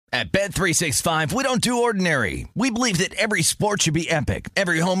At Bet365, we don't do ordinary. We believe that every sport should be epic.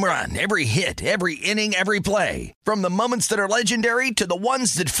 Every home run, every hit, every inning, every play. From the moments that are legendary to the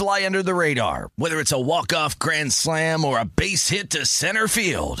ones that fly under the radar. Whether it's a walk-off grand slam or a base hit to center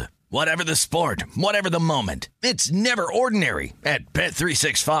field. Whatever the sport, whatever the moment. It's never ordinary at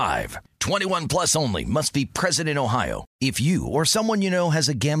Bet365. 21 plus only. Must be present in Ohio. If you or someone you know has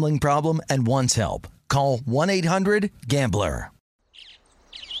a gambling problem and wants help, call 1-800-GAMBLER.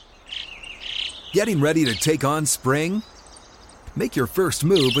 Getting ready to take on spring? Make your first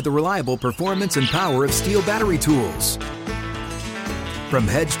move with the reliable performance and power of Steel battery tools. From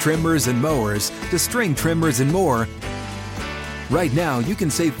hedge trimmers and mowers to string trimmers and more, right now you can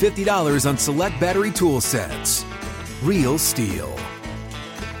save $50 on select battery tool sets. Real Steel.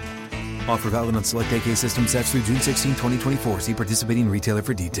 Offer valid on select AK system sets through June 16, 2024. See participating retailer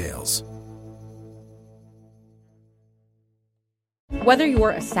for details. Whether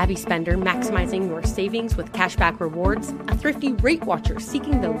you're a savvy spender maximizing your savings with cashback rewards, a thrifty rate watcher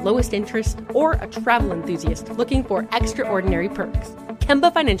seeking the lowest interest, or a travel enthusiast looking for extraordinary perks,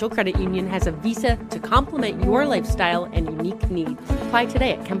 Kemba Financial Credit Union has a visa to complement your lifestyle and unique needs. Apply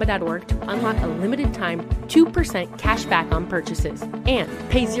today at Kemba.org to unlock a limited time 2% cash back on purchases and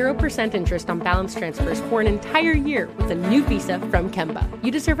pay 0% interest on balance transfers for an entire year with a new visa from Kemba.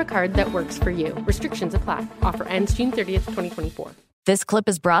 You deserve a card that works for you. Restrictions apply. Offer ends June 30th, 2024. This clip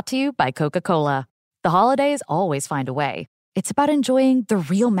is brought to you by Coca-Cola. The holidays always find a way. It's about enjoying the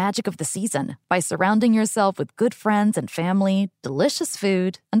real magic of the season by surrounding yourself with good friends and family, delicious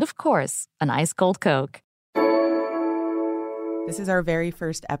food, and of course, an ice cold Coke. This is our very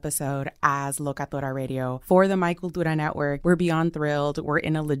first episode as Locatora Radio for the My Cultura Network. We're beyond thrilled. We're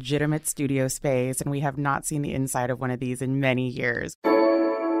in a legitimate studio space, and we have not seen the inside of one of these in many years.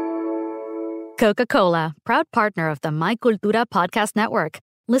 Coca-Cola, proud partner of the My Cultura Podcast Network.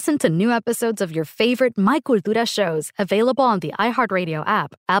 Listen to new episodes of your favorite My Cultura shows available on the iHeartRadio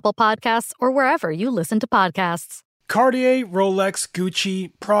app, Apple Podcasts, or wherever you listen to podcasts. Cartier, Rolex,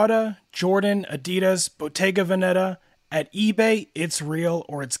 Gucci, Prada, Jordan, Adidas, Bottega Veneta. At eBay, it's real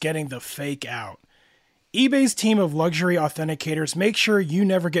or it's getting the fake out. eBay's team of luxury authenticators make sure you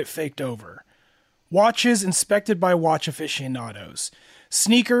never get faked over. Watches inspected by watch aficionados.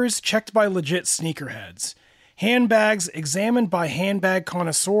 Sneakers checked by legit sneakerheads. Handbags examined by handbag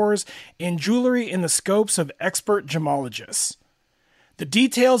connoisseurs, and jewelry in the scopes of expert gemologists. The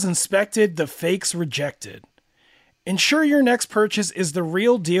details inspected, the fakes rejected. Ensure your next purchase is the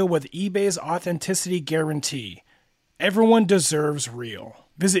real deal with eBay's authenticity guarantee. Everyone deserves real.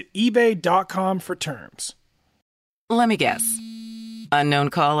 Visit ebay.com for terms. Let me guess. Unknown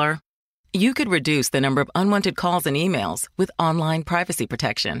caller? You could reduce the number of unwanted calls and emails with online privacy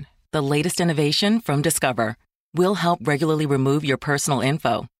protection. The latest innovation from Discover will help regularly remove your personal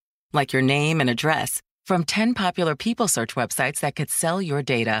info, like your name and address, from 10 popular people search websites that could sell your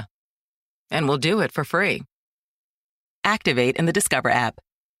data. And we'll do it for free. Activate in the Discover app.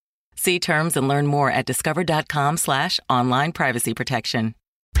 See terms and learn more at discover.com/online privacy protection.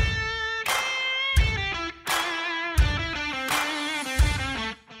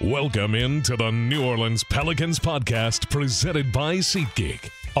 Welcome into the New Orleans Pelicans podcast presented by SeatGeek,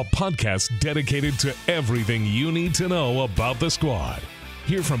 a podcast dedicated to everything you need to know about the squad.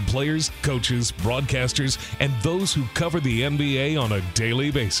 Hear from players, coaches, broadcasters, and those who cover the NBA on a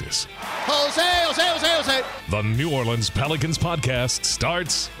daily basis. Jose. The New Orleans Pelicans podcast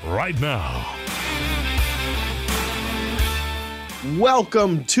starts right now.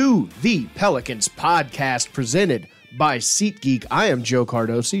 Welcome to the Pelicans podcast presented by SeatGeek. I am Joe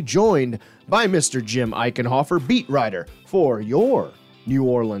Cardosi, joined by Mr. Jim Eichenhofer, beat writer for your New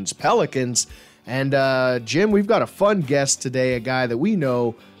Orleans Pelicans. And Jim, we've got a fun guest today, a guy that we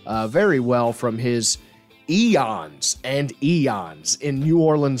know very well from his eons and eons in New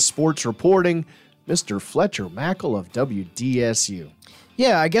Orleans sports reporting, Mr. Fletcher Mackel of WDSU.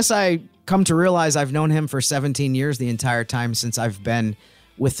 Yeah, I guess I come to realize I've known him for 17 years, the entire time since I've been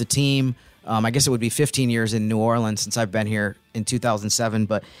with the team. I guess it would be 15 years in New Orleans since I've been here in 2007.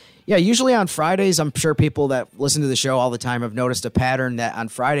 But yeah, usually on Fridays, I'm sure people that listen to the show all the time have noticed a pattern that on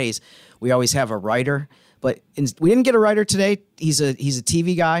Fridays we always have a writer. But we didn't get a writer today. He's a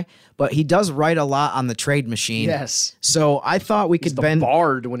TV guy, but he does write a lot on the trade machine. Yes. So I thought we could bend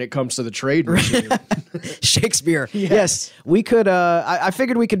bard when it comes to the trade machine. Shakespeare. Yes. We could. I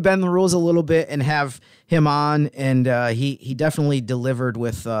figured we could bend the rules a little bit and have him on, and he definitely delivered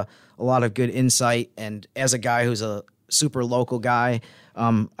with a lot of good insight. And as a guy who's a super local guy,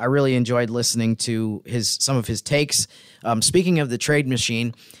 I really enjoyed listening to some of his takes. Speaking of the trade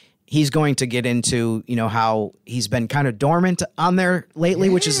machine, he's going to get into, how he's been kind of dormant on there lately,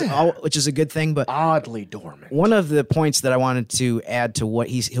 which is a good thing, but oddly dormant. One of the points that I wanted to add to what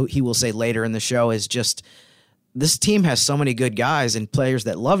he will say later in the show is just this team has so many good guys and players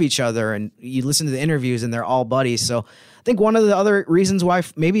that love each other, and you listen to the interviews and they're all buddies. So I think one of the other reasons why,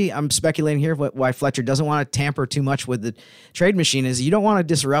 maybe I'm speculating here, why Fletcher doesn't want to tamper too much with the trade machine is you don't want to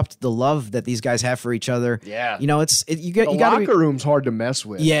disrupt the love that these guys have for each other. Yeah. You the locker room's hard to mess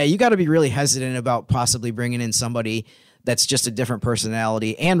with. Yeah, you got to be really hesitant about possibly bringing in somebody that's just a different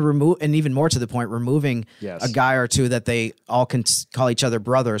personality, and even more to the point, removing a guy or two that they all can call each other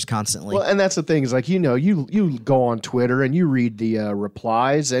brothers constantly. Well, and that's the thing is like, you go on Twitter and you read the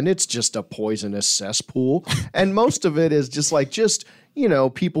replies, and it's just a poisonous cesspool. And most of it is just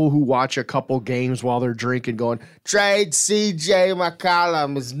people who watch a couple games while they're drinking going, trade CJ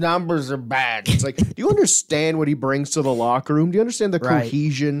McCollum, his numbers are bad. It's like, do you understand what he brings to the locker room? Do you understand the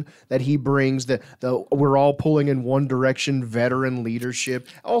cohesion that he brings, the we're all pulling in one direction, veteran leadership?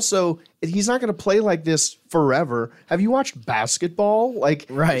 Also, he's not going to play like this forever. Have you watched basketball?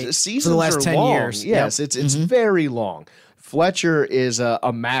 Seasons for the last 10 long. years. Yes, it's very long. Fletcher is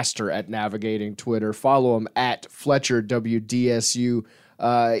a master at navigating Twitter. Follow him at FletcherWDSU.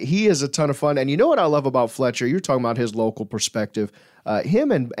 He is a ton of fun. And you know what I love about Fletcher? You're talking about his local perspective.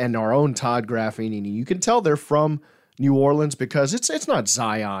 Him and our own Todd Graffinini, you can tell they're from New Orleans because it's not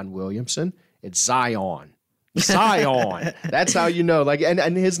Zion Williamson. It's Zion. Zion. That's how you know.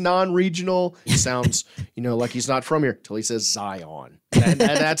 And his non-regional, he sounds, like he's not from here till he says Zion. And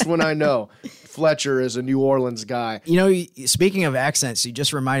that's when I know Fletcher is a New Orleans guy. Speaking of accents, you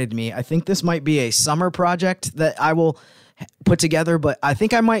just reminded me, I think this might be a summer project that I will put together, but I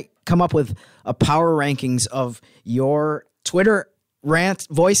think I might come up with a power rankings of your Twitter rant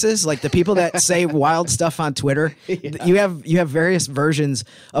voices, like the people that say wild stuff on Twitter. Yeah. You have various versions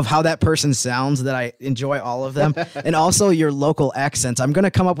of how that person sounds that I enjoy all of them. And also your local accents. I'm going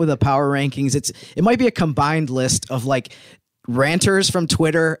to come up with a power rankings. It might be a combined list of ranters from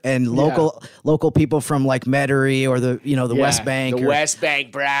Twitter and local people from Metairie or the West Bank. West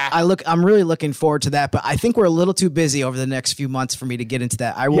Bank, brah. I'm really looking forward to that, but I think we're a little too busy over the next few months for me to get into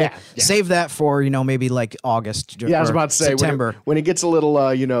that. I will save that for maybe August. Yeah, I was about to say September when it gets a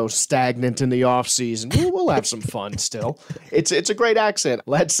little stagnant in the off season, we'll have some fun still. It's a great accent.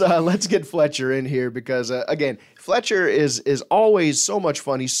 Let's get Fletcher in here because again, Fletcher is always so much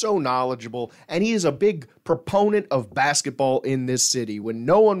fun. He's so knowledgeable, and he is a big proponent of basketball in this city. When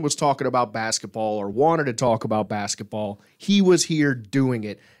no one was talking about basketball or wanted to talk about basketball, he was here doing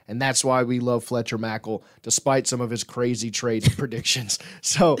it. And that's why we love Fletcher Mackel, despite some of his crazy trade predictions.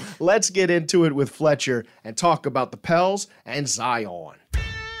 So let's get into it with Fletcher and talk about the Pels and Zion.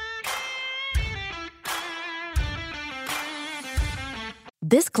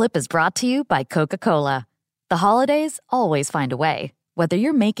 This clip is brought to you by Coca-Cola. The holidays always find a way. Whether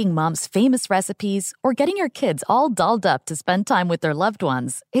you're making mom's famous recipes or getting your kids all dolled up to spend time with their loved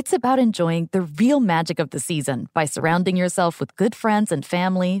ones, it's about enjoying the real magic of the season by surrounding yourself with good friends and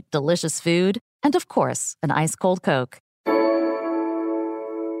family, delicious food, and of course, an ice-cold Coke.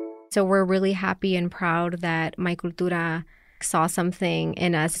 So we're really happy and proud that My Cultura saw something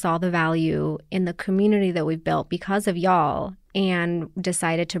in us, saw the value in the community that we've built because of y'all, and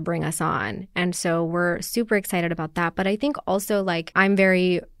decided to bring us on. And so we're super excited about that. But I think also I'm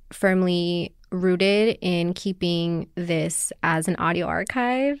very firmly rooted in keeping this as an audio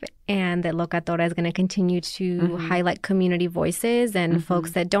archive, and that Locatora is going to continue to highlight community voices and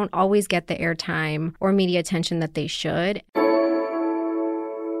folks that don't always get the airtime or media attention that they should.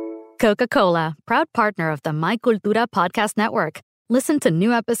 Coca-Cola, proud partner of the My Cultura podcast network. Listen to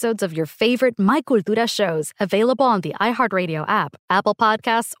new episodes of your favorite My Cultura shows available on the iHeartRadio app, Apple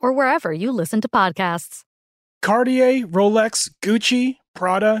Podcasts, or wherever you listen to podcasts. Cartier, Rolex, Gucci,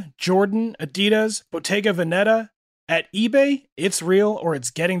 Prada, Jordan, Adidas, Bottega Veneta. At eBay, it's real or it's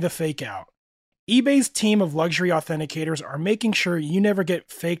getting the fake out. eBay's team of luxury authenticators are making sure you never get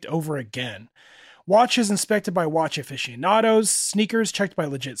faked over again. Watches inspected by watch aficionados, sneakers checked by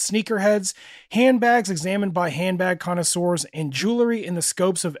legit sneakerheads, handbags examined by handbag connoisseurs, and jewelry in the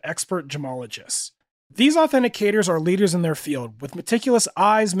scopes of expert gemologists. These authenticators are leaders in their field, with meticulous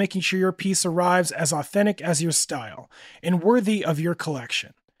eyes making sure your piece arrives as authentic as your style and worthy of your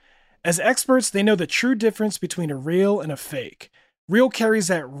collection. As experts, they know the true difference between a real and a fake. Real carries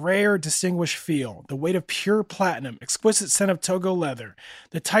that rare, distinguished feel, the weight of pure platinum, exquisite scent of Togo leather,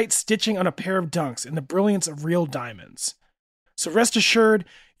 the tight stitching on a pair of dunks, and the brilliance of real diamonds. So rest assured,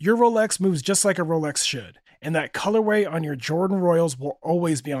 your Rolex moves just like a Rolex should, and that colorway on your Jordan Royals will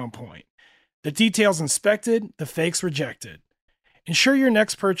always be on point. The details inspected, the fakes rejected. Ensure your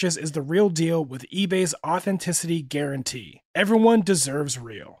next purchase is the real deal with eBay's authenticity guarantee. Everyone deserves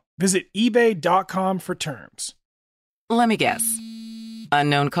real. Visit eBay.com for terms. Let me guess.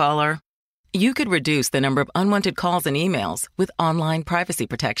 Unknown caller? You could reduce the number of unwanted calls and emails with online privacy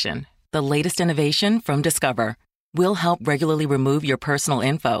protection. The latest innovation from Discover will help regularly remove your personal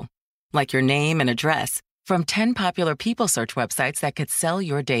info, like your name and address, from 10 popular people search websites that could sell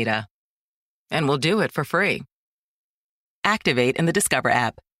your data. And we'll do it for free. Activate in the Discover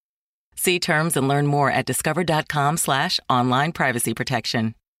app. See terms and learn more at discover.com/online privacy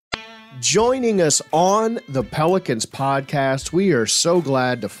protection. Joining us on the Pelicans podcast, we are so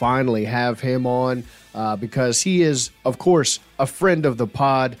glad to finally have him on because he is, of course, a friend of the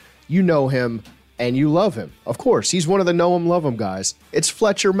pod. You know him and you love him. Of course, he's one of the know him, love him guys. It's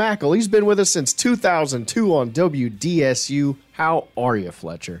Fletcher Mackel. He's been with us since 2002 on WDSU. How are you,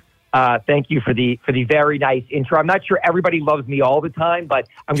 Fletcher? Thank you for the very nice intro. I'm not sure everybody loves me all the time, but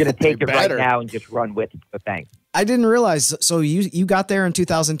I'm going to take it right now and just run with it. So thanks. I didn't realize. So you got there in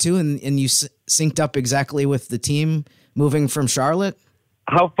 2002 and you synced up exactly with the team moving from Charlotte?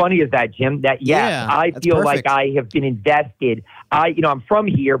 How funny is that, Jim? I feel like I have been invested. I'm from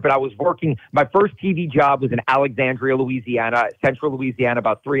here, but I was working. My first TV job was in Alexandria, Louisiana, central Louisiana,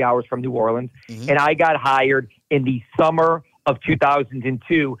 about 3 hours from New Orleans. Mm-hmm. And I got hired in the summer of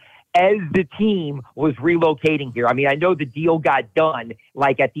 2002 as the team was relocating here. I mean, I know the deal got done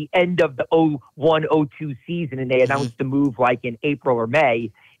like at the end of the 01-02 season, and they announced the move like in April or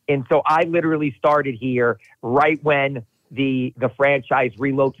May. And so I literally started here right when the franchise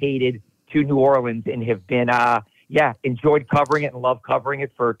relocated to New Orleans and have been, enjoyed covering it and love covering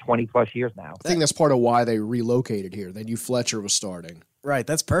it for 20 plus years now. I think that's part of why they relocated here. They knew Fletcher was starting. Right.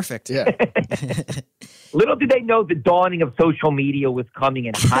 That's perfect. Yeah. Little did they know the dawning of social media was coming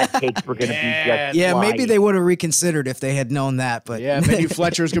and hot takes were going to be just flying. Maybe they would have reconsidered if they had known that. But yeah, maybe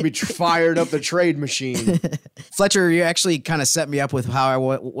Fletcher was going to be fired up the trade machine. Fletcher, you actually kind of set me up with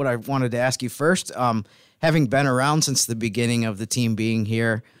what I wanted to ask you first. Having been around since the beginning of the team being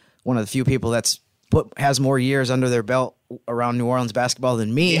here, one of the few people has more years under their belt around New Orleans basketball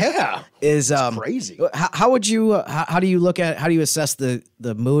than me. Yeah, is crazy. How would you? How do you assess the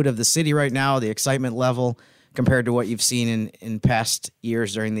mood of the city right now, the excitement level compared to what you've seen in past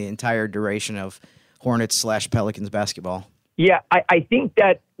years during the entire duration of Hornets/Pelicans basketball? Yeah, I think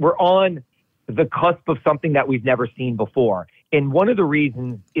that we're on the cusp of something that we've never seen before, and one of the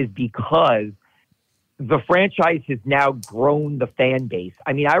reasons is because the franchise has now grown the fan base.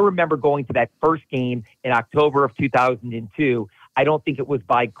 I mean, I remember going to that first game in October of 2002. I don't think it was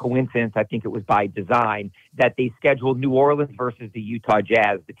by coincidence. I think it was by design that they scheduled New Orleans versus the Utah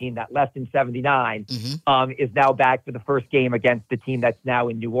Jazz, the team that left in 79, is now back for the first game against the team that's now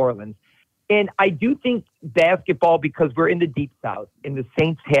in New Orleans. And I do think basketball, because we're in the Deep South and the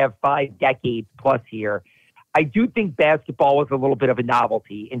Saints have 5 decades plus here, I do think basketball was a little bit of a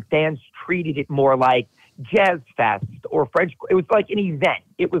novelty, and fans treated it more like Jazz Fest or French. It was like an event.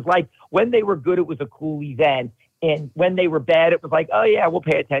 It was like when they were good, it was a cool event. And when they were bad, it was like, oh, yeah, we'll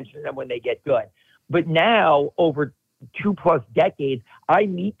pay attention to them when they get good. But now, over 2+ decades, I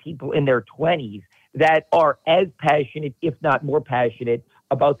meet people in their 20s that are as passionate, if not more passionate,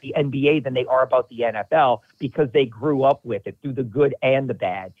 about the NBA than they are about the NFL because they grew up with it through the good and the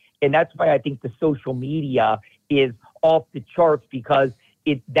bad. And that's why I think the social media is off the charts, because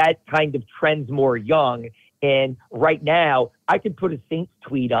that kind of trends more young. And right now, I could put a Saints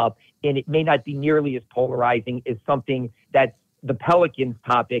tweet up, and it may not be nearly as polarizing as something that's the Pelicans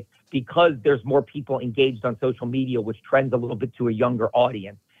topic, because there's more people engaged on social media, which trends a little bit to a younger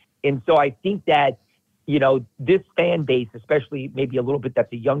audience. And so I think that, this fan base, especially maybe a little bit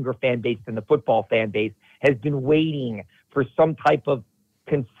that's a younger fan base than the football fan base, has been waiting for some type of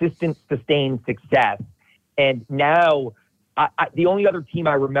consistent, sustained success. And now the only other team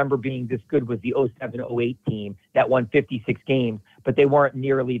I remember being this good was the 07-08 team that won 56 games, but they weren't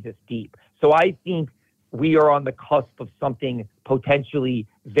nearly this deep. So I think we are on the cusp of something potentially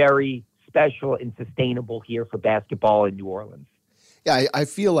very special and sustainable here for basketball in New Orleans. Yeah, I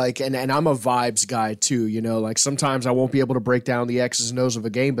feel like, and I'm a vibes guy too, like sometimes I won't be able to break down the X's and O's of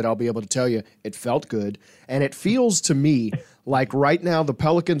a game, but I'll be able to tell you it felt good. And it feels to me like right now the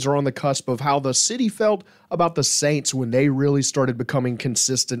Pelicans are on the cusp of how the city felt about the Saints when they really started becoming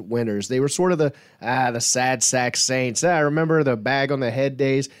consistent winners. They were sort of the sad sack Saints. I remember the bag on the head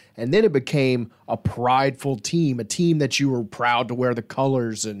days. And then it became a prideful team, a team that you were proud to wear the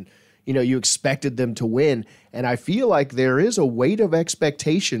colors and, you expected them to win. And I feel like there is a weight of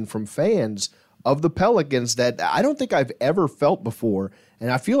expectation from fans of the Pelicans that I don't think I've ever felt before.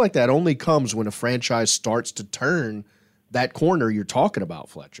 And I feel like that only comes when a franchise starts to turn that corner you're talking about,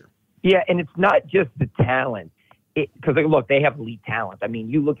 Fletcher. Yeah, and it's not just the talent. Because, look, they have elite talent. I mean,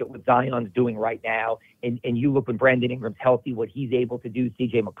 you look at what Zion's doing right now, and you look when Brandon Ingram's healthy, what he's able to do,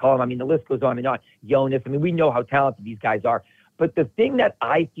 C.J. McCollum. I mean, the list goes on and on. Jonas. I mean, we know how talented these guys are. But the thing that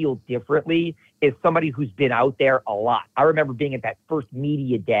I feel differently is somebody who's been out there a lot. I remember being at that first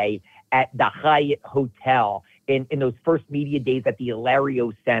media day at the Hyatt Hotel, in those first media days at the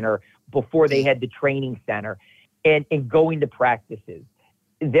Hilario Center before they had the training center, and going to practices.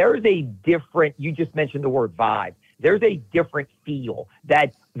 There's a different, you just mentioned the word vibe. There's a different feel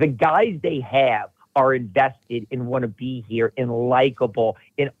that the guys they have are invested and want to be here and likable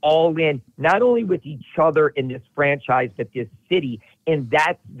and all in, not only with each other in this franchise, but this city. And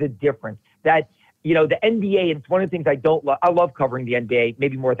that's the difference. That, the NBA, and it's one of the things I don't love. I love covering the NBA,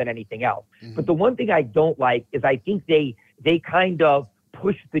 maybe more than anything else. Mm-hmm. But the one thing I don't like is I think they kind of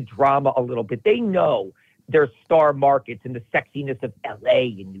push the drama a little bit. They know their star markets and the sexiness of LA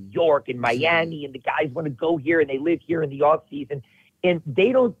and New York and Miami, and the guys want to go here and they live here in the off season. And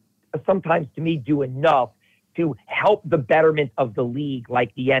they don't sometimes, to me, do enough to help the betterment of the league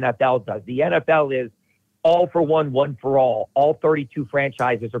like the NFL does. The NFL is all for one, one for all. All 32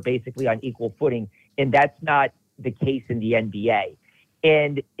 franchises are basically on equal footing, and that's not the case in the NBA.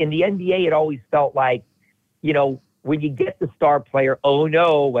 And in the NBA, it always felt like, when you get the star player, oh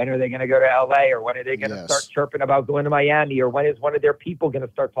no, when are they going to go to LA, or when are they going to start chirping about going to Miami, or when is one of their people going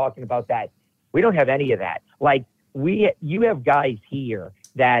to start talking about that? We don't have any of that. Like you have guys here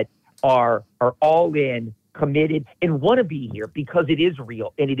that are all in, committed, and want to be here because it is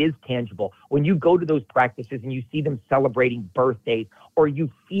real and it is tangible. When you go to those practices and you see them celebrating birthdays, or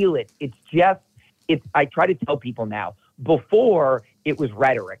you feel it, I try to tell people now, before it was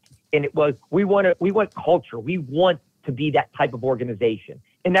rhetoric. And it was, we want culture. We want to be that type of organization.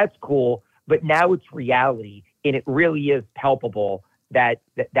 And that's cool. But now it's reality. And it really is palpable that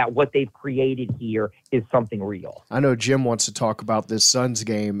what they've created here is something real. I know Jim wants to talk about this Suns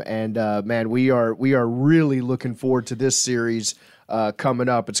game. And, man, we are really looking forward to this series coming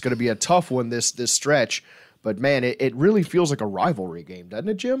up. It's going to be a tough one, this stretch. But, man, it really feels like a rivalry game, doesn't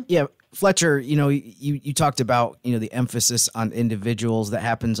it, Jim? Yeah, Fletcher, you talked about, the emphasis on individuals that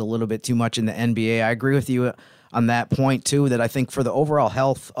happens a little bit too much in the NBA. I agree with you on that point, too, that I think for the overall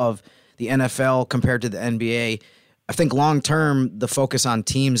health of the NFL compared to the NBA, I think long-term the focus on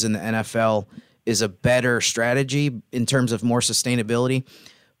teams in the NFL is a better strategy in terms of more sustainability.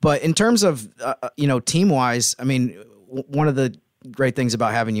 But in terms of, team-wise, I mean, one of the great things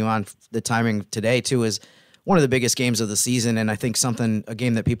about having you on, the timing today, too, is one of the biggest games of the season, and I think a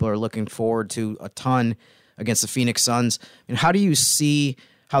game that people are looking forward to a ton against the Phoenix Suns. And how do you see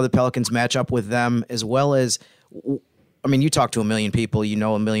how the Pelicans match up with them, as well as, I mean, you talk to a million people,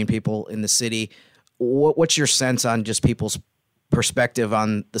 a million people in the city. What's your sense on just people's perspective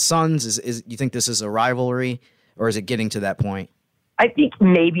on the Suns? Is you think this is a rivalry, or is it getting to that point? I think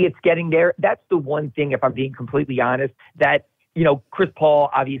maybe it's getting there. That's the one thing, if I'm being completely honest, that Chris Paul,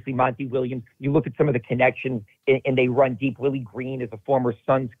 obviously Monty Williams, you look at some of the connections and they run deep. Willie Green is a former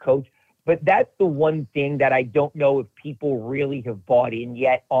Suns coach. But that's the one thing that I don't know if people really have bought in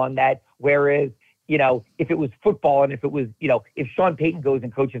yet on that. Whereas, if it was football and if it was, if Sean Payton goes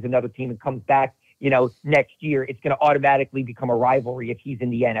and coaches another team and comes back, next year, it's going to automatically become a rivalry if he's in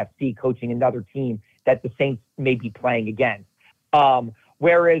the NFC coaching another team that the Saints may be playing against.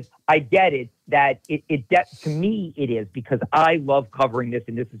 Whereas I get it that to me it is, because I love covering this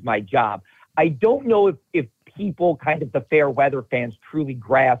and this is my job. I don't know if people, kind of the fair weather fans, truly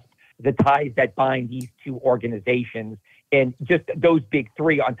grasp the ties that bind these two organizations, and just those big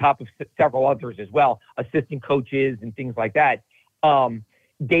three on top of several others as well, assistant coaches and things like that.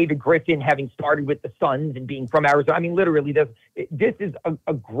 David Griffin having started with the Suns and being from Arizona. I mean, literally, this is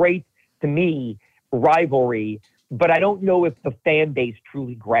a great, to me, rivalry. But I don't know if the fan base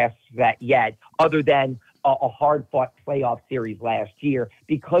truly grasps that yet, other than a hard-fought playoff series last year,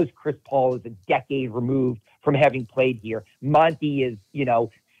 because Chris Paul is a decade removed from having played here. Monty is,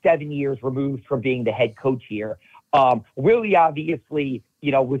 7 years removed from being the head coach here. Willie obviously,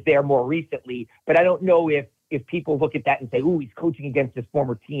 was there more recently, but I don't know if people look at that and say, ooh, he's coaching against his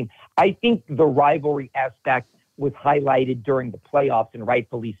former team. I think the rivalry aspect was highlighted during the playoffs, and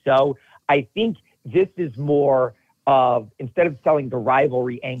rightfully so. I think this is more of, instead of selling the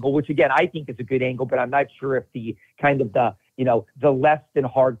rivalry angle, which again, I think is a good angle, but I'm not sure if the kind of the less than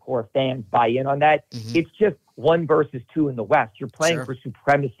hardcore fans buy in on that. Mm-hmm. It's just 1 versus 2 in the West. You're playing for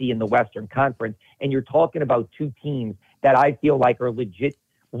supremacy in the Western Conference, and you're talking about two teams that I feel like are legit.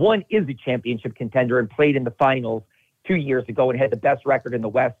 One is a championship contender and played in the finals 2 years ago and had the best record in the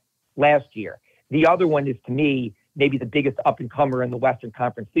West last year. The other one is, to me, maybe the biggest up-and-comer in the Western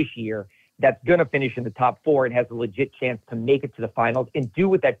Conference this year that's going to finish in the top 4 and has a legit chance to make it to the finals and do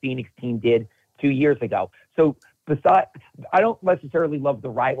what that Phoenix team did 2 years ago. So I don't necessarily love the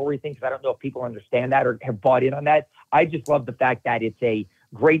rivalry thing because I don't know if people understand that or have bought in on that. I just love the fact that it's a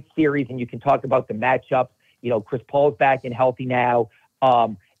great series and you can talk about the matchups. Chris Paul's back and healthy now.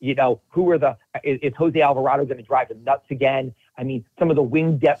 Is Jose Alvarado going to drive them nuts again? I mean, some of the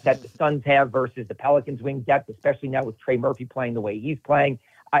wing depth that the Suns have versus the Pelicans' wing depth, especially now with Trey Murphy playing the way he's playing.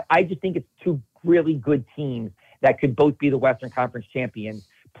 I just think it's two really good teams that could both be the Western Conference champions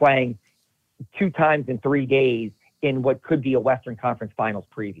playing 2 times in 3 days in what could be a Western Conference Finals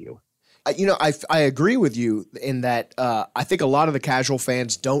preview. I agree with you in that I think a lot of the casual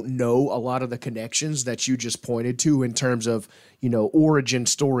fans don't know a lot of the connections that you just pointed to in terms of, origin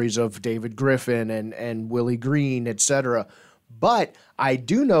stories of David Griffin and Willie Green, et cetera. But I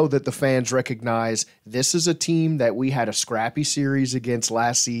do know that the fans recognize this is a team that we had a scrappy series against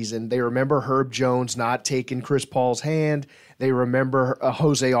last season. They remember Herb Jones not taking Chris Paul's hand. They remember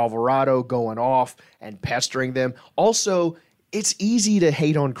Jose Alvarado going off and pestering them. Also, it's easy to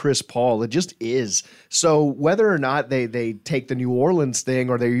hate on Chris Paul. It just is. So whether or not they take the New Orleans thing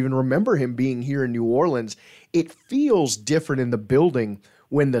or they even remember him being here in New Orleans, it feels different in the building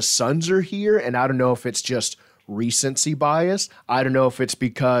when the Suns are here. And I don't know if it's just recency bias. I don't know if it's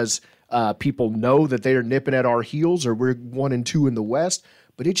because people know that they are nipping at our heels or we're 1-2 in the West,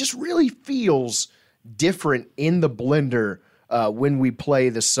 but it just really feels different in the blender when we play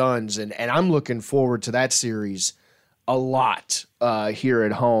the Suns. And I'm looking forward to that series a lot here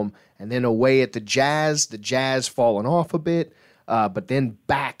at home. And then away at the Jazz falling off a bit, but then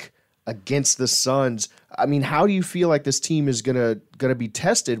back against the Suns. I mean, how do you feel like this team is gonna be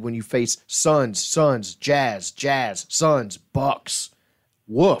tested when you face Suns, Jazz, Suns, Bucks?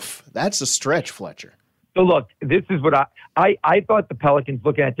 Woof, that's a stretch, Fletcher. So look, this is what I thought the Pelicans,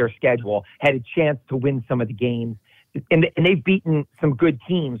 looking at their schedule, had a chance to win some of the games. And they've beaten some good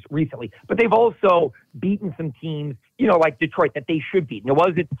teams recently, but they've also beaten some teams, like Detroit, that they should beat. And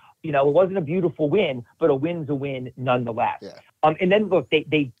it wasn't a beautiful win, but a win's a win nonetheless. Yeah. And then look,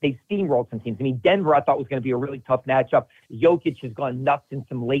 they steamrolled some teams. I mean, Denver I thought was going to be a really tough matchup. Jokic has gone nuts in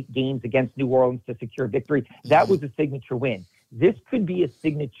some late games against New Orleans to secure victory. That was a signature win. This could be a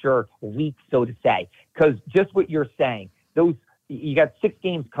signature week, so to say, because just what you're saying, you got 6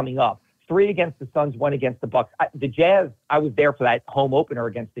 games coming up. 3 against the Suns, 1 against the Bucks. The Jazz, I was there for that home opener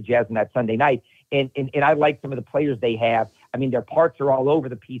against the Jazz on that Sunday night, and I like some of the players they have. I mean, their parts are all over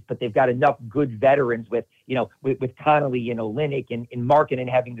the piece, but they've got enough good veterans with Connolly, Olynyk, and Markkanen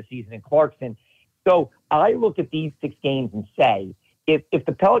having the season, and Clarkson. So I look at these 6 games and say, if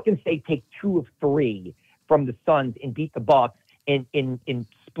the Pelicans say take 2 of 3 from the Suns and beat the Bucks and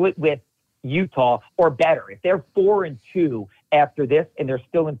split with Utah or better, if they're 4-2 after this and they're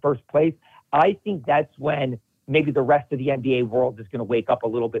still in first place, I think that's when maybe the rest of the NBA world is going to wake up a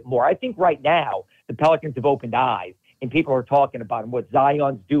little bit more. I think right now the Pelicans have opened eyes and people are talking about them, what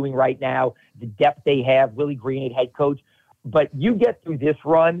Zion's doing right now, the depth they have, Willie Green, head coach. But you get through this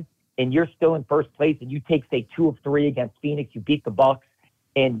run and you're still in first place and you take, say, 2 of 3 against Phoenix, you beat the Bucks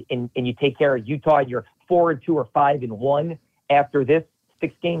and you take care of Utah and you're 4-2 or 5-1 after this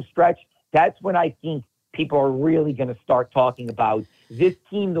 6-game stretch. That's when I think people are really going to start talking about this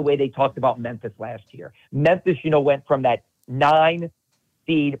team the way they talked about Memphis last year. Memphis, went from that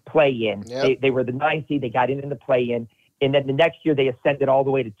 9-seed play-in. Yep. They were the 9 seed. They got in the play-in. And then the next year they ascended all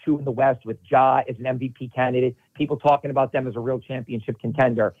the way to 2 in the West with Ja as an MVP candidate, people talking about them as a real championship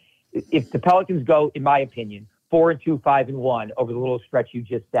contender. If the Pelicans go, in my opinion, 4-2, 5-1 over the little stretch you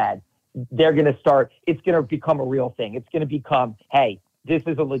just said, they're going to start, it's going to become a real thing. It's going to become, hey, this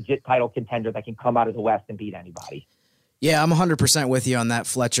is a legit title contender that can come out of the West and beat anybody. Yeah, I'm 100% with you on that,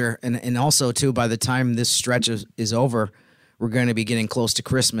 Fletcher. And also, too, by the time this stretch is over, we're going to be getting close to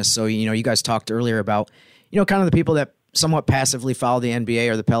Christmas. So, you guys talked earlier about, kind of the people that somewhat passively follow the NBA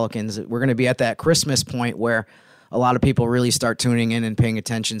or the Pelicans. We're going to be at that Christmas point where a lot of people really start tuning in and paying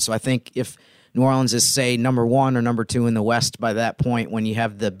attention. So I think if New Orleans is, say, number 1 or number 2 in the West by that point, when you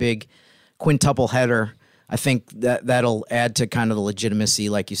have the big quintuple header, I think that'll add to kind of the legitimacy,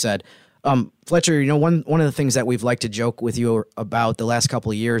 like you said. Fletcher, one of the things that we've liked to joke with you about the last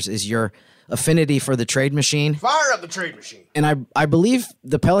couple of years is your affinity for the trade machine. Fire up the trade machine. And I believe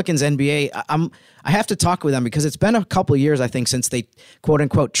the Pelicans NBA, I have to talk with them because it's been a couple of years, I think, since they, quote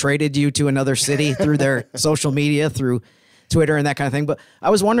unquote, traded you to another city through their social media, through Twitter and that kind of thing. But I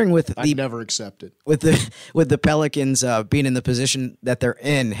was wondering I never accepted with the Pelicans being in the position that they're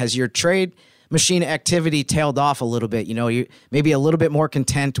in, has your trade machine activity tailed off a little bit? You maybe a little bit more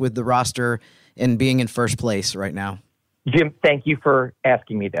content with the roster and being in first place right now? Jim, thank you for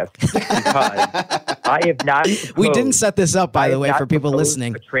asking me this, because I have not proposed, we didn't set this up, by the way, for people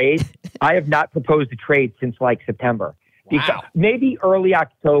listening. A trade. I have not proposed a trade since like September. Because maybe early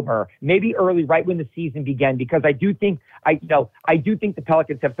October, maybe early, right when the season began, because I do think the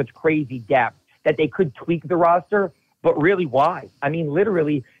Pelicans have such crazy depth that they could tweak the roster, but really why? I mean,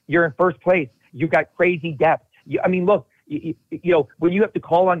 literally, you're in first place. You've got crazy depth. Look, when you have to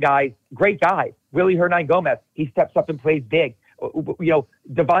call on guys, great guys, Willie Hernan-Gomez, he steps up and plays big.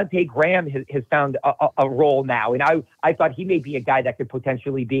 Devontae Graham has found a role now, and I thought he may be a guy that could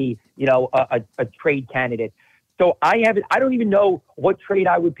potentially be, a trade candidate. So I don't even know what trade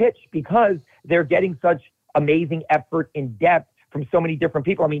I would pitch, because they're getting such amazing effort and depth from so many different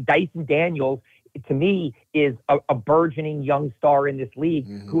people. I mean, Dyson Daniels, to me, is a burgeoning young star in this league,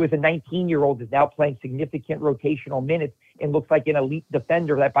 who is a 19-year-old, is now playing significant rotational minutes and looks like an elite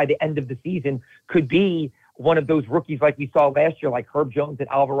defender that by the end of the season could be one of those rookies like we saw last year, like Herb Jones and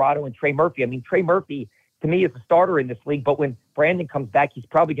Alvarado and Trey Murphy. I mean, Trey Murphy, to me, is a starter in this league, but when Brandon comes back, he's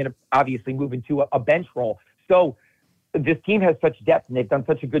probably going to obviously move into a bench role. So this team has such depth, and they've done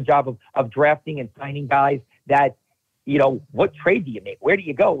such a good job of drafting and signing guys that, what trade do you make? Where do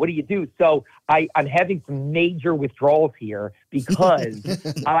you go? What do you do? So I'm having some major withdrawals here, because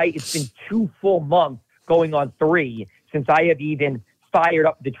it's been 2 full months going on 3 since I have even fired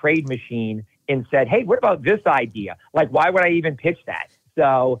up the trade machine and said, hey, what about this idea? Like, why would I even pitch that?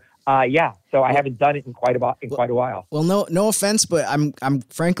 So, so I haven't done it in quite a while. Well, no offense, but I'm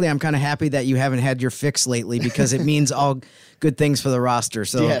frankly kind of happy that you haven't had your fix lately, because it means all good things for the roster.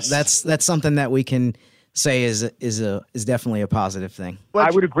 So yes. that's something that we can say is definitely a positive thing.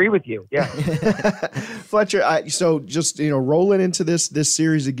 Fletcher, I would agree with you. Yeah. Fletcher, so just, rolling into this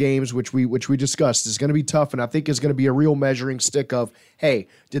series of games, which we discussed, is going to be tough, and I think is going to be a real measuring stick of, hey,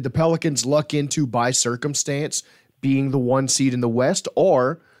 did the Pelicans luck into by circumstance being the 1 seed in the West,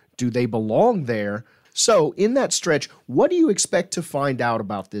 or do they belong there? So in that stretch, what do you expect to find out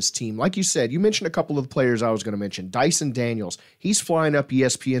about this team? Like you said, you mentioned a couple of the players I was going to mention. Dyson Daniels, he's flying up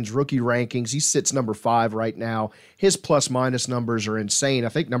ESPN's rookie rankings. He sits number 5 right now. His plus-minus numbers are insane. I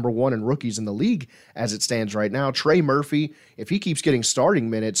think number 1 in rookies in the league as it stands right now. Trey Murphy, if he keeps getting starting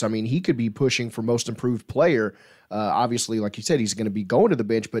minutes, I mean, he could be pushing for most improved player. Obviously, like you said, he's going to be going to the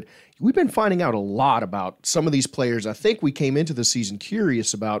bench, but we've been finding out a lot about some of these players. I think we came into the season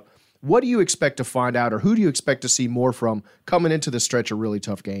curious about, what do you expect to find out, or who do you expect to see more from coming into this stretch of really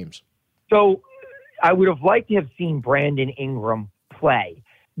tough games? So I would have liked to have seen Brandon Ingram play,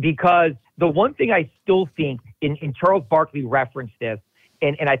 because the one thing I still think, and Charles Barkley referenced this,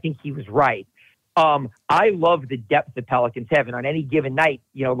 and I think he was right. I love the depth the Pelicans have, and on any given night,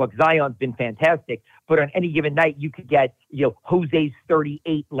 look, Zion's been fantastic, but on any given night, you could get, Jose's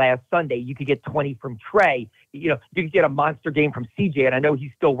 38 last Sunday. You could get 20 from Trey. You could get a monster game from CJ, and I know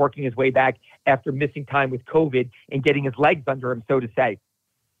he's still working his way back after missing time with COVID and getting his legs under him, so to say.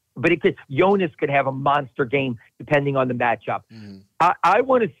 But Jonas could have a monster game depending on the matchup. I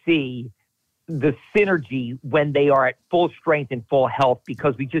want to see the synergy when they are at full strength and full health,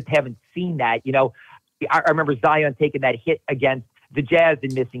 because we just haven't seen that. I remember Zion taking that hit against the Jazz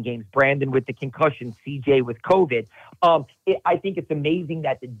in missing games, Brandon with the concussion, CJ with COVID. I think it's amazing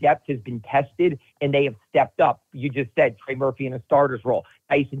that the depth has been tested and they have stepped up. You just said Trey Murphy in a starter's role.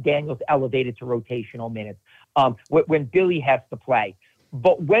 Dyson Daniels elevated to rotational minutes. When Billy has to play.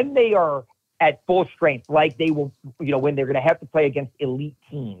 But when they are at full strength, like they will, when they're going to have to play against elite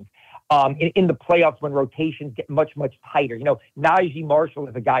teams, in the playoffs when rotations get much, much tighter. Najee Marshall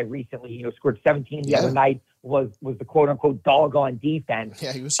is a guy recently, scored 17 the other night, was the quote-unquote doggone defense.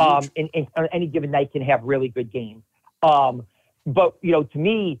 Yeah, he was huge. And on any given night can have really good games. But, to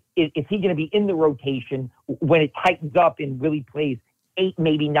me, is he going to be in the rotation when it tightens up and really plays 8,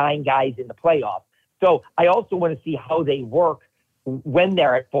 maybe 9 guys in the playoffs? So I also want to see how they work when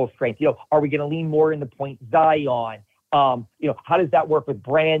they're at full strength. Are we going to lean more in the point Zion? How does that work with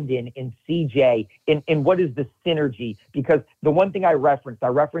Brandon and CJ, and what is the synergy? Because the one thing I referenced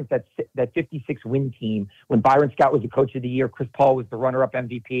that 56 win team when Byron Scott was the coach of the year, Chris Paul was the runner-up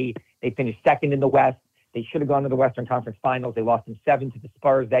MVP. They finished second in the West. They should have gone to the Western Conference Finals. They lost in 7 to the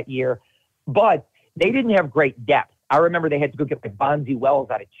Spurs that year, but they didn't have great depth. I remember they had to go get Bonzi Wells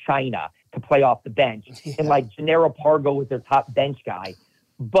out of China to play off the bench, and Gennaro Pargo was their top bench guy.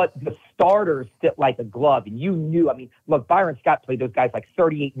 But the starters fit like a glove. And you knew, look, Byron Scott played those guys like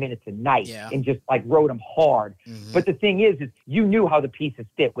 38 minutes a night and just rode them hard. Mm-hmm. But the thing is you knew how the pieces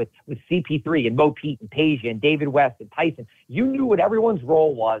fit with CP3 and Mo Pete and Peja and David West and Tyson. You knew what everyone's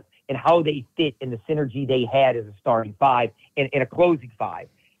role was and how they fit in the synergy they had as a starting 5 and a closing 5.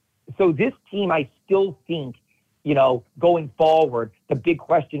 so this team, I still think, going forward, the big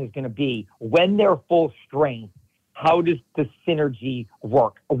question is going to be when they're full strength, how does the synergy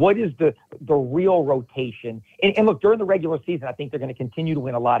work? What is the real rotation? And look, during the regular season, I think they're going to continue to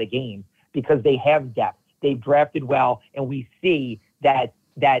win a lot of games because they have depth. They've drafted well, and we see that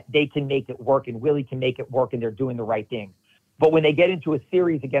they can make it work, and Willie can make it work, and they're doing the right things. But when they get into a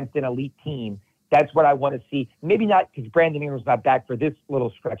series against an elite team, that's what I want to see. Maybe not because Brandon Ingram's not back for this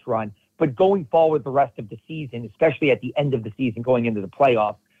little stretch run, but going forward the rest of the season, especially at the end of the season going into the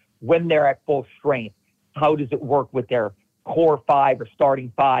playoffs, when they're at full strength, how does it work with their core five or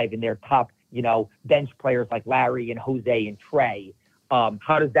starting five and their top, bench players like Larry and Jose and Trey?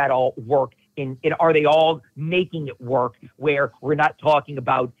 How does that all work? And are they all making it work where we're not talking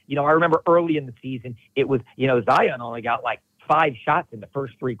about, I remember early in the season, it was, Zion only got like 5 shots in the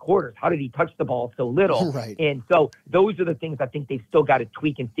first 3 quarters. How did he touch the ball so little? Right. And so those are the things I think they've still got to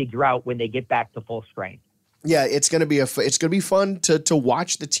tweak and figure out when they get back to full strength. Yeah, it's going to be fun to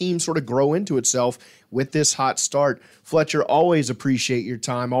watch the team sort of grow into itself with this hot start. Fletcher, always appreciate your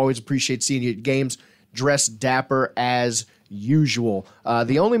time. Always appreciate seeing you at games. Dressed dapper as usual.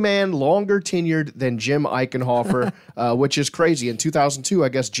 The only man longer tenured than Jim Eichenhofer, which is crazy. In 2002, I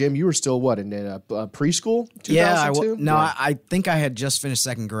guess, Jim, you were still in preschool? 2002? Yeah, I think I had just finished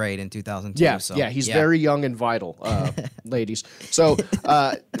 2nd grade in 2002. Yeah, he's very young and vital, ladies. So,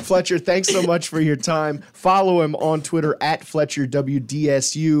 Fletcher, thanks so much for your time. Follow him on Twitter at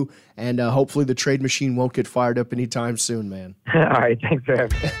FletcherWDSU, and hopefully the trade machine won't get fired up anytime soon, man. All right, thanks for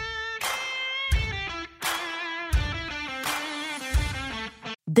having me.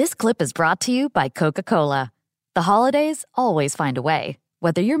 This clip is brought to you by Coca-Cola. The holidays always find a way.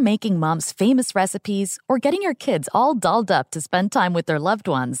 Whether you're making mom's famous recipes or getting your kids all dolled up to spend time with their loved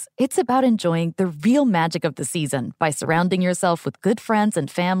ones, it's about enjoying the real magic of the season by surrounding yourself with good friends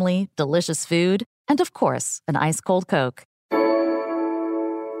and family, delicious food, and of course, an ice-cold Coke.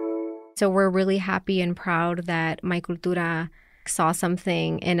 So we're really happy and proud that My Cultura saw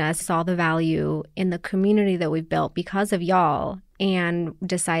something in us, saw the value in the community that we've built because of y'all, and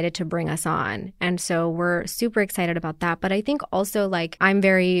decided to bring us on. And so we're super excited about that. But I think also, I'm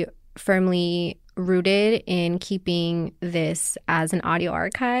very firmly rooted in keeping this as an audio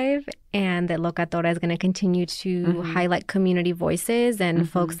archive, and that Locatora is going to continue to highlight community voices and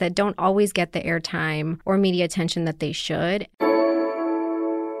folks that don't always get the airtime or media attention that they should.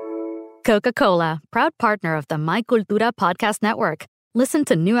 Coca-Cola, proud partner of the My Cultura podcast network. Listen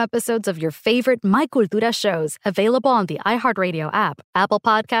to new episodes of your favorite My Cultura shows available on the iHeartRadio app, Apple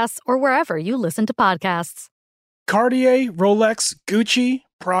Podcasts, or wherever you listen to podcasts. Cartier, Rolex, Gucci,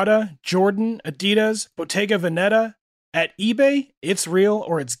 Prada, Jordan, Adidas, Bottega Veneta. At eBay, it's real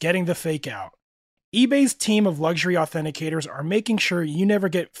or it's getting the fake out. eBay's team of luxury authenticators are making sure you never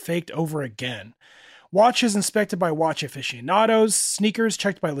get faked over again. Watches inspected by watch aficionados, sneakers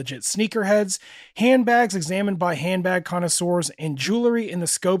checked by legit sneakerheads, handbags examined by handbag connoisseurs, and jewelry in the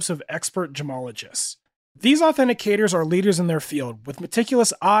scopes of expert gemologists. These authenticators are leaders in their field, with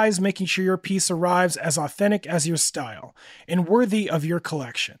meticulous eyes making sure your piece arrives as authentic as your style and worthy of your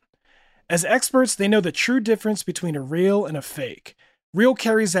collection. As experts, they know the true difference between a real and a fake. Real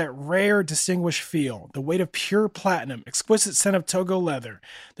carries that rare, distinguished feel, the weight of pure platinum, exquisite scent of Togo leather,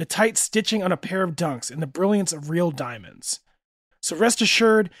 the tight stitching on a pair of dunks, and the brilliance of real diamonds. So rest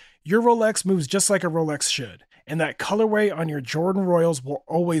assured, your Rolex moves just like a Rolex should, and that colorway on your Jordan Royals will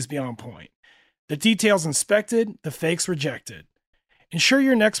always be on point. The details inspected, the fakes rejected. Ensure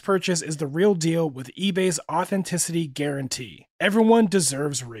your next purchase is the real deal with eBay's authenticity guarantee. Everyone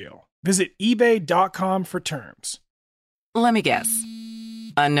deserves real. Visit ebay.com for terms. Let me guess.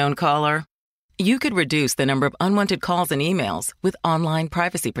 Unknown caller? You could reduce the number of unwanted calls and emails with online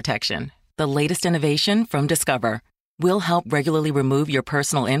privacy protection. The latest innovation from Discover will help regularly remove your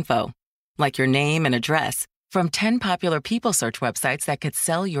personal info, like your name and address, from 10 popular people search websites that could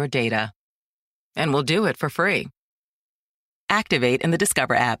sell your data. And we'll do it for free. Activate in the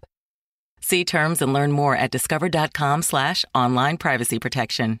Discover app. See terms and learn more at discover.com/online privacy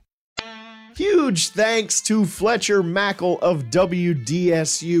protection. Huge thanks to Fletcher Mackel of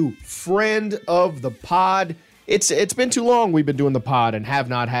WDSU, friend of the pod. It's been too long we've been doing the pod and have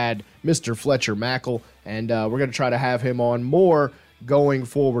not had Mr. Fletcher Mackel, and we're going to try to have him on more going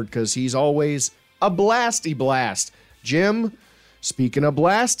forward because he's always a blasty blast. Jim, speaking of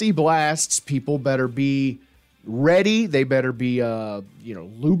blasty blasts, people better be ready. They better be,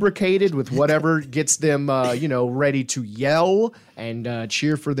 lubricated with whatever gets them, ready to yell and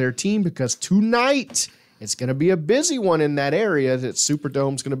cheer for their team because tonight It's going to be a busy one in that area. That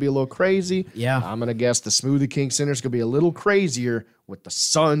Superdome's going to be a little crazy. Yeah. I'm going to guess the Smoothie King Center is going to be a little crazier with the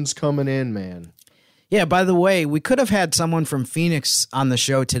Suns coming in, man. Yeah, by the way, we could have had someone from Phoenix on the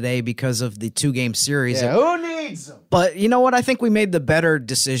show today because of the 2-game series. Yeah, who needs them? But you know what? I think we made the better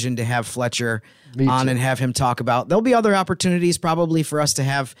decision to have Fletcher on and have him talk about. There'll be other opportunities probably for us to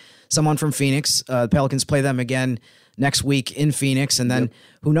have someone from Phoenix. The Pelicans play them again next week in Phoenix, and then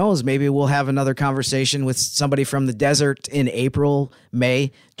who knows, maybe we'll have another conversation with somebody from the desert in April,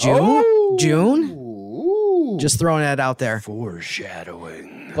 May, June. Ooh. Just throwing that out there.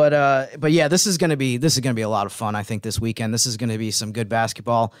 Foreshadowing. But yeah, this is gonna be a lot of fun. I think this weekend this is gonna be some good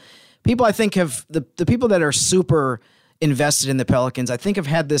basketball. People I think have the people that are super invested in the Pelicans, I think have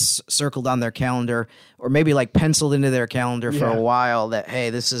had this circled on their calendar or maybe like penciled into their calendar for a while that, hey,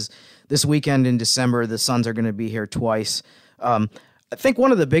 this weekend in December, the Suns are going to be here twice. I think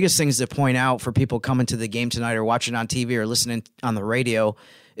one of the biggest things to point out for people coming to the game tonight or watching on TV or listening on the radio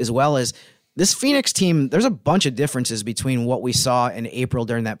as well as this Phoenix team, there's a bunch of differences between what we saw in April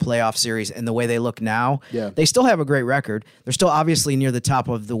during that playoff series and the way they look now. Yeah. They still have a great record. They're still obviously near the top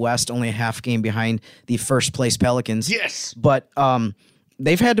of the West, only a half game behind the first place Pelicans. Yes. But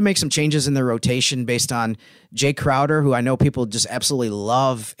they've had to make some changes in their rotation based on Jay Crowder, who I know people just absolutely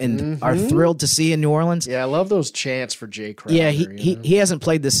love and are thrilled to see in New Orleans. Yeah, I love those chants for Jay Crowder. Yeah, he hasn't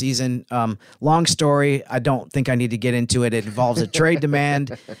played this season. Long story. I don't think I need to get into it. It involves a trade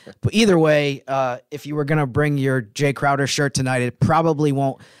demand. But either way, if you were going to bring your Jay Crowder shirt tonight, it probably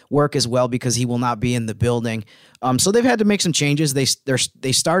won't work as well because he will not be in the building. So they've had to make some changes.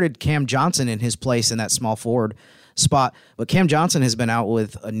 They started Cam Johnson in his place in that small forward spot, but Cam Johnson has been out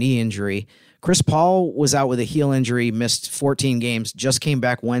with a knee injury. Chris Paul was out with a heel injury, missed 14 games, just came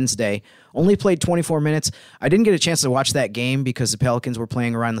back Wednesday, only played 24 minutes. I didn't get a chance to watch that game because the Pelicans were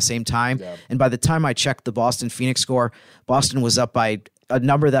playing around the same time. Yeah. And by the time I checked the Boston-Phoenix score, Boston was up by a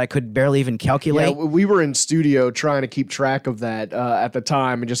number that I could barely even calculate. Yeah, we were in studio trying to keep track of that at the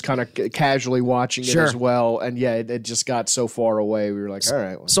time and just kind of casually watching it as well. And yeah, it just got so far away. We were like, all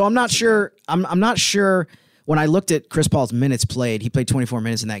right. Well, so I'm not sure. I'm not sure. When I looked at Chris Paul's minutes played, he played 24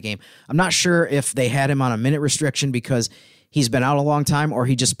 minutes in that game. I'm not sure if they had him on a minute restriction because he's been out a long time or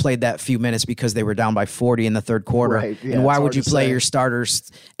he just played that few minutes because they were down by 40 in the third quarter. Right. Yeah, and why would you play your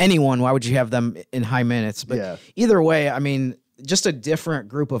starters? Anyone, why would you have them in high minutes? But either way, I mean, just a different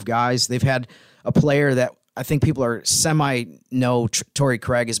group of guys. They've had a player that I think people are semi-know. Torrey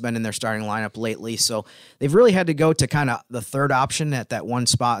Craig has been in their starting lineup lately. So they've really had to go to kind of the third option at that one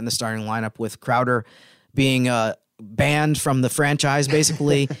spot in the starting lineup with Crowder being banned from the franchise,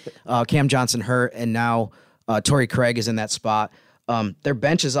 basically. Cam Johnson hurt, and now Torrey Craig is in that spot. Their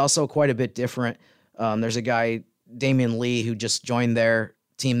bench is also quite a bit different. There's a guy, Damian Lee, who just joined their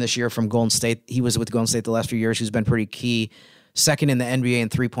team this year from Golden State. He was with Golden State the last few years, who's been pretty key. Second in the NBA in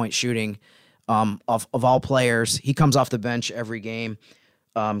three-point shooting of all players. He comes off the bench every game.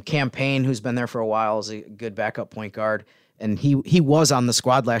 Cam Payne, who's been there for a while, is a good backup point guard. And he was on the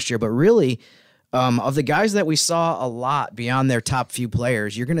squad last year, but really of the guys that we saw a lot beyond their top few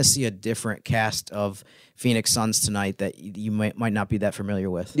players, you're going to see a different cast of Phoenix Suns tonight that you might not be that familiar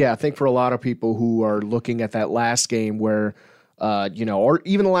with. Yeah, I think for a lot of people who are looking at that last game where, or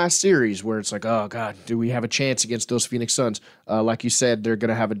even the last series where it's like, oh, God, do we have a chance against those Phoenix Suns? Like you said, they're going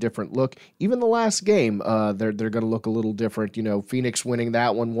to have a different look. Even the last game, they're going to look a little different. You know, Phoenix winning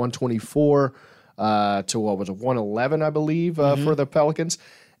that one 124 to what was it, 111, I believe, for the Pelicans.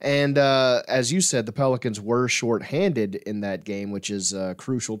 And as you said, the Pelicans were shorthanded in that game, which is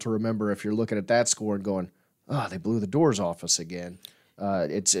crucial to remember if you're looking at that score and going, oh, they blew the doors off us again.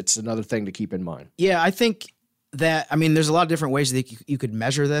 It's another thing to keep in mind. Yeah, I think that, I mean, there's a lot of different ways that you could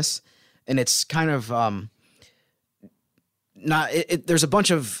measure this, and it's kind of there's a bunch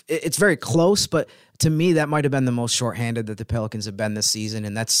of, it's very close, but to me, that might have been the most shorthanded that the Pelicans have been this season,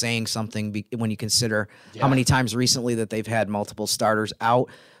 and that's saying something when you consider how many times recently that they've had multiple starters out.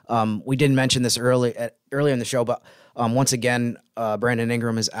 We didn't mention this earlier in the show, but once again, Brandon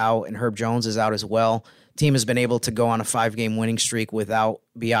Ingram is out and Herb Jones is out as well. Team has been able to go on a 5-game winning streak without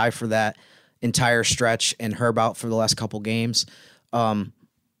BI for that entire stretch and Herb out for the last couple games.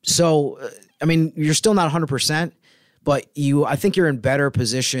 So, I mean, you're still not 100%, but I think you're in better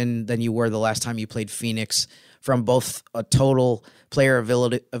position than you were the last time you played Phoenix from both a total player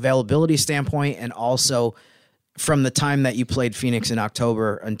availability standpoint and also from the time that you played Phoenix in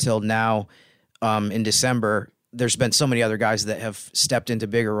October until now in December. there's been so many other guys that have stepped into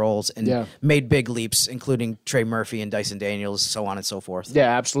bigger roles and made big leaps, including Trey Murphy and Dyson Daniels, so on and so forth.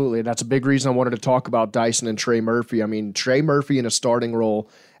 Yeah, absolutely. And that's a big reason I wanted to talk about Dyson and Trey Murphy. I mean, Trey Murphy in a starting role,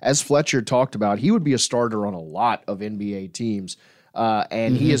 as Fletcher talked about, he would be a starter on a lot of NBA teams.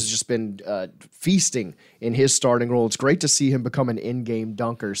 And he has just been feasting in his starting role. It's great to see him become an in-game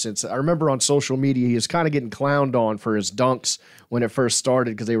dunker, since I remember on social media he was kind of getting clowned on for his dunks when it first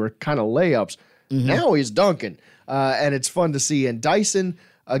started because they were kind of layups. Now he's dunking, and it's fun to see. And Dyson,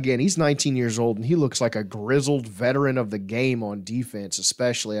 again, he's 19 years old, and he looks like a grizzled veteran of the game on defense,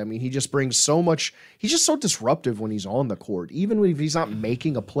 especially. I mean, he just brings so much. He's just so disruptive when he's on the court. Even if he's not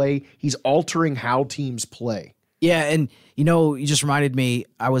making a play, he's altering how teams play. Yeah, and you just reminded me,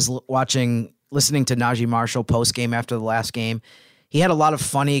 I was listening to Najee Marshall post-game after the last game. He had a lot of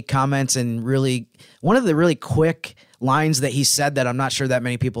funny comments, and really one of the really quick lines that he said that I'm not sure that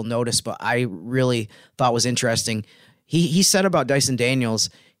many people noticed, but I really thought was interesting. He said about Dyson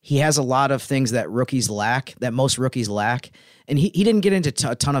Daniels, he has a lot of things that most rookies lack. And he didn't get into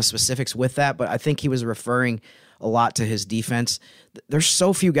a ton of specifics with that, but I think he was referring a lot to his defense. There's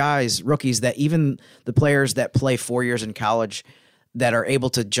so few guys, rookies, that even the players that play 4 years in college that are able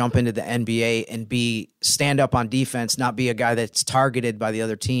to jump into the NBA and stand up on defense, not be a guy that's targeted by the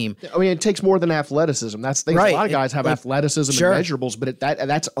other team. I mean, it takes more than athleticism. That's the thing. Right. A lot of guys have athleticism and measurables, but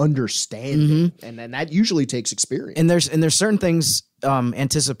that's understanding, and then that usually takes experience. And there's certain things,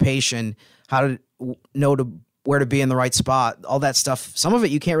 anticipation, how to know where to be in the right spot, all that stuff. Some of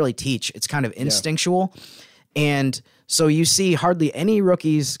it you can't really teach. It's kind of instinctual. And so you see hardly any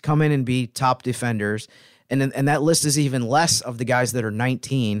rookies come in and be top defenders. And that list is even less of the guys that are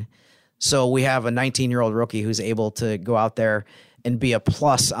 19. So we have a 19-year-old rookie who's able to go out there and be a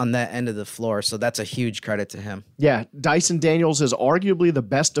plus on that end of the floor. So that's a huge credit to him. Yeah, Dyson Daniels is arguably the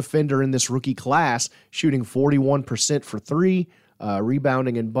best defender in this rookie class, shooting 41% for three,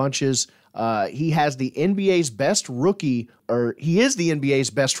 rebounding in bunches. He has the NBA's best rookie, or he is the NBA's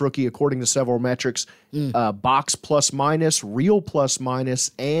best rookie according to several metrics, box plus minus, real plus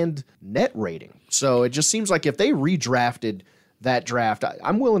minus, and net rating. So it just seems like if they redrafted that draft,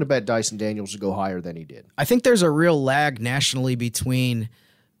 I'm willing to bet Dyson Daniels would go higher than he did. I think there's a real lag nationally between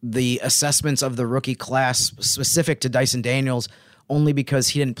the assessments of the rookie class specific to Dyson Daniels, only because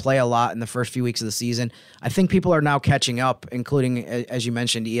he didn't play a lot in the first few weeks of the season. I think people are now catching up, including, as you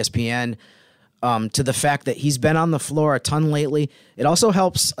mentioned, ESPN, to the fact that he's been on the floor a ton lately. It also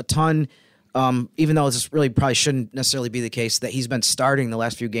helps a ton, even though this really probably shouldn't necessarily be the case, that he's been starting the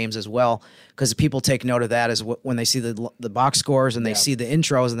last few games as well, because people take note of that as when they see the box scores and they see the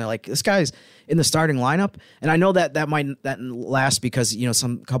intros and they're like, this guy's in the starting lineup. And I know that might last because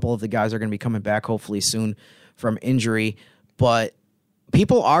some couple of the guys are going to be coming back hopefully soon from injury, but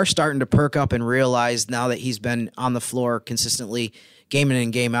people are starting to perk up and realize now that he's been on the floor consistently, game in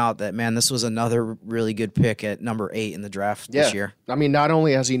and game out, that, man, this was another really good pick at number 8 in the draft this year. I mean, not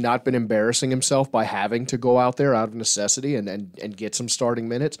only has he not been embarrassing himself by having to go out there out of necessity and get some starting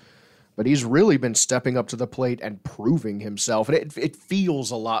minutes, but he's really been stepping up to the plate and proving himself. And it feels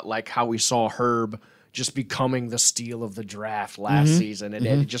a lot like how we saw Herb just becoming the steal of the draft last season. And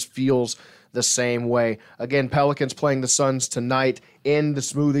it just feels the same way. Again, Pelicans playing the Suns tonight in the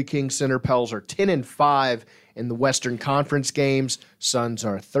Smoothie King Center. Pels are 10-5 in the Western Conference games. Suns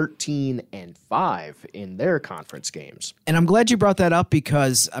are 13-5 in their conference games. And I'm glad you brought that up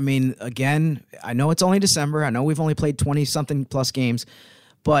because, I mean, again, I know it's only December. I know we've only played 20-something plus games,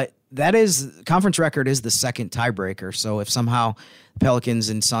 but conference record is the second tiebreaker. So if somehow Pelicans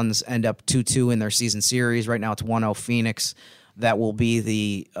and Suns end up 2-2 in their season series, right now it's 1-0 Phoenix, that will be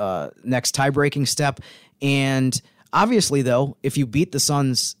the next tie-breaking step. And obviously, though, if you beat the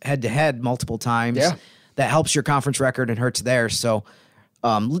Suns head-to-head multiple times, that helps your conference record and hurts theirs. So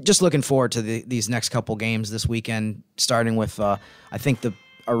just looking forward to these next couple games this weekend, starting with, I think the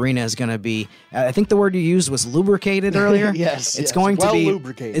arena is going to be, I think the word you used was lubricated earlier. It's going to be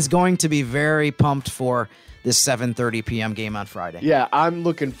lubricated. It's going to be very pumped for this 7:30 p.m. game on Friday. Yeah, I'm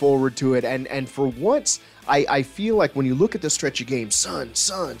looking forward to it. And for once, I feel like when you look at the stretch of games,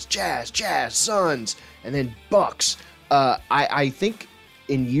 Suns, Jazz, Suns, and then Bucks, I think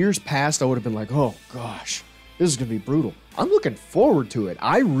in years past I would have been like, oh gosh, this is going to be brutal. I'm looking forward to it.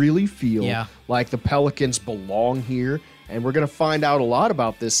 I really feel like the Pelicans belong here, and we're going to find out a lot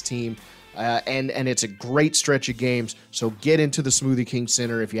about this team. And it's a great stretch of games, so get into the Smoothie King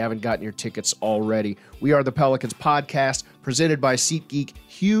Center if you haven't gotten your tickets already. We are the Pelicans Podcast, presented by SeatGeek.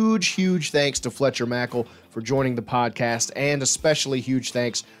 Huge thanks to Fletcher Mackel for joining the podcast, and especially huge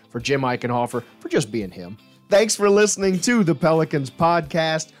thanks for Jim Eichenhofer for just being him. Thanks for listening to the Pelicans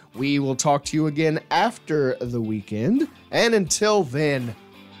Podcast. We will talk to you again after the weekend. And until then,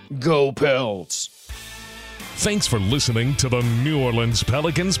 go Pels. Thanks for listening to the New Orleans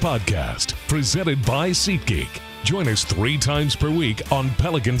Pelicans podcast, presented by SeatGeek. Join us 3 times per week on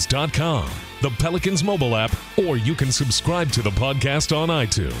Pelicans.com, the Pelicans mobile app, or you can subscribe to the podcast on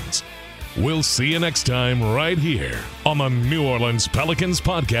iTunes. We'll see you next time right here on the New Orleans Pelicans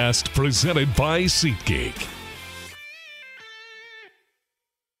podcast, presented by SeatGeek.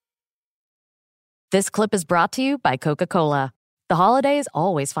 This clip is brought to you by Coca-Cola. The holidays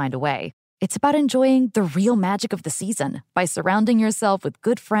always find a way. It's about enjoying the real magic of the season by surrounding yourself with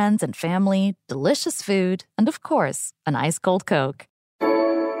good friends and family, delicious food, and of course, an ice-cold Coke.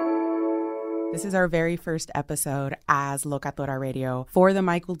 This is our very first episode as Locatora Radio for the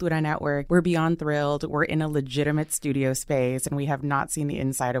My Cultura Network. We're beyond thrilled. We're in a legitimate studio space, and we have not seen the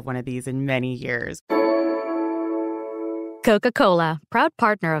inside of one of these in many years. Coca-Cola, proud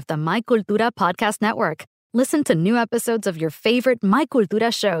partner of the My Cultura Podcast Network. Listen to new episodes of your favorite My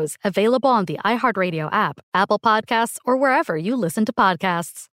Cultura shows available on the iHeartRadio app, Apple Podcasts, or wherever you listen to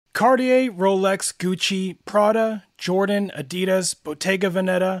podcasts. Cartier, Rolex, Gucci, Prada, Jordan, Adidas, Bottega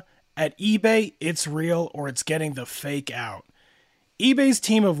Veneta. At eBay, it's real or it's getting the fake out. eBay's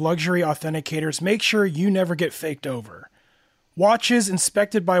team of luxury authenticators make sure you never get faked over. Watches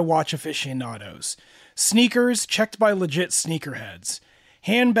inspected by watch aficionados. Sneakers checked by legit sneakerheads.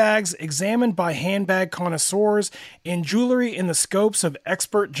 Handbags examined by handbag connoisseurs, and jewelry in the scopes of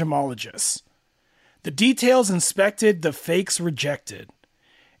expert gemologists. The details inspected, the fakes rejected.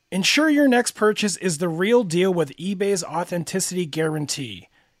 Ensure your next purchase is the real deal with eBay's authenticity guarantee.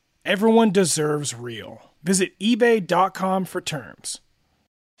 Everyone deserves real. Visit ebay.com for terms.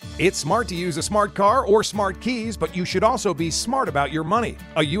 It's smart to use a smart car or smart keys, but you should also be smart about your money.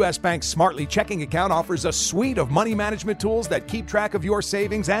 A U.S. Bank Smartly checking account offers a suite of money management tools that keep track of your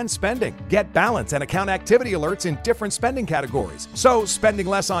savings and spending. Get balance and account activity alerts in different spending categories. So spending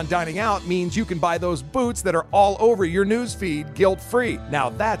less on dining out means you can buy those boots that are all over your news feed guilt-free. Now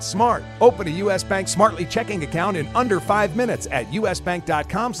that's smart. Open a U.S. Bank Smartly checking account in under 5 minutes at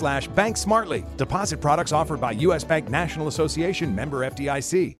usbank.com/banksmartly. Deposit products offered by U.S. Bank National Association, member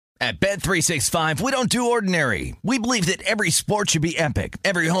FDIC. At Bet365, we don't do ordinary. We believe that every sport should be epic.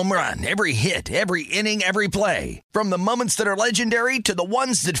 Every home run, every hit, every inning, every play. From the moments that are legendary to the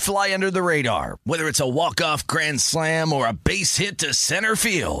ones that fly under the radar. Whether it's a walk-off grand slam or a base hit to center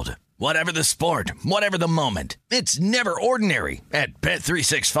field. Whatever the sport, whatever the moment. It's never ordinary at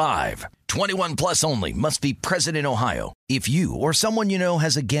Bet365. 21 plus only. Must be present in Ohio. If you or someone you know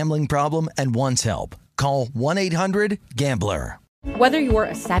has a gambling problem and wants help, call 1-800-GAMBLER. Whether you're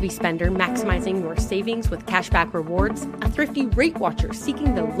a savvy spender maximizing your savings with cashback rewards, a thrifty rate watcher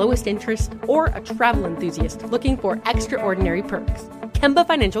seeking the lowest interest, or a travel enthusiast looking for extraordinary perks, Kemba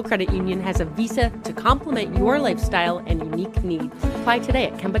Financial Credit Union has a visa to complement your lifestyle and unique needs. Apply today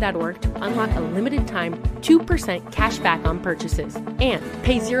at Kemba.org to unlock a limited time 2% cash back on purchases and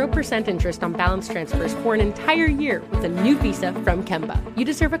pay 0% interest on balance transfers for an entire year with a new visa from Kemba. You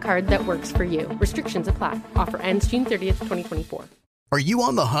deserve a card that works for you. Restrictions apply. Offer ends June 30th, 2024. Are you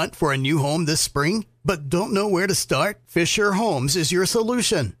on the hunt for a new home this spring, but don't know where to start? Fisher Homes is your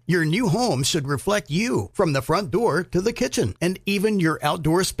solution. Your new home should reflect you, from the front door to the kitchen, and even your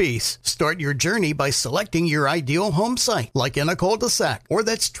outdoor space. Start your journey by selecting your ideal home site, like in a cul-de-sac or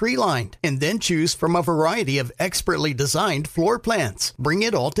that's tree-lined, and then choose from a variety of expertly designed floor plans. Bring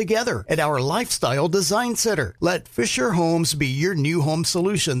it all together at our Lifestyle Design Center. Let Fisher Homes be your new home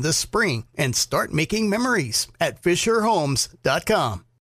solution this spring and start making memories at FisherHomes.com.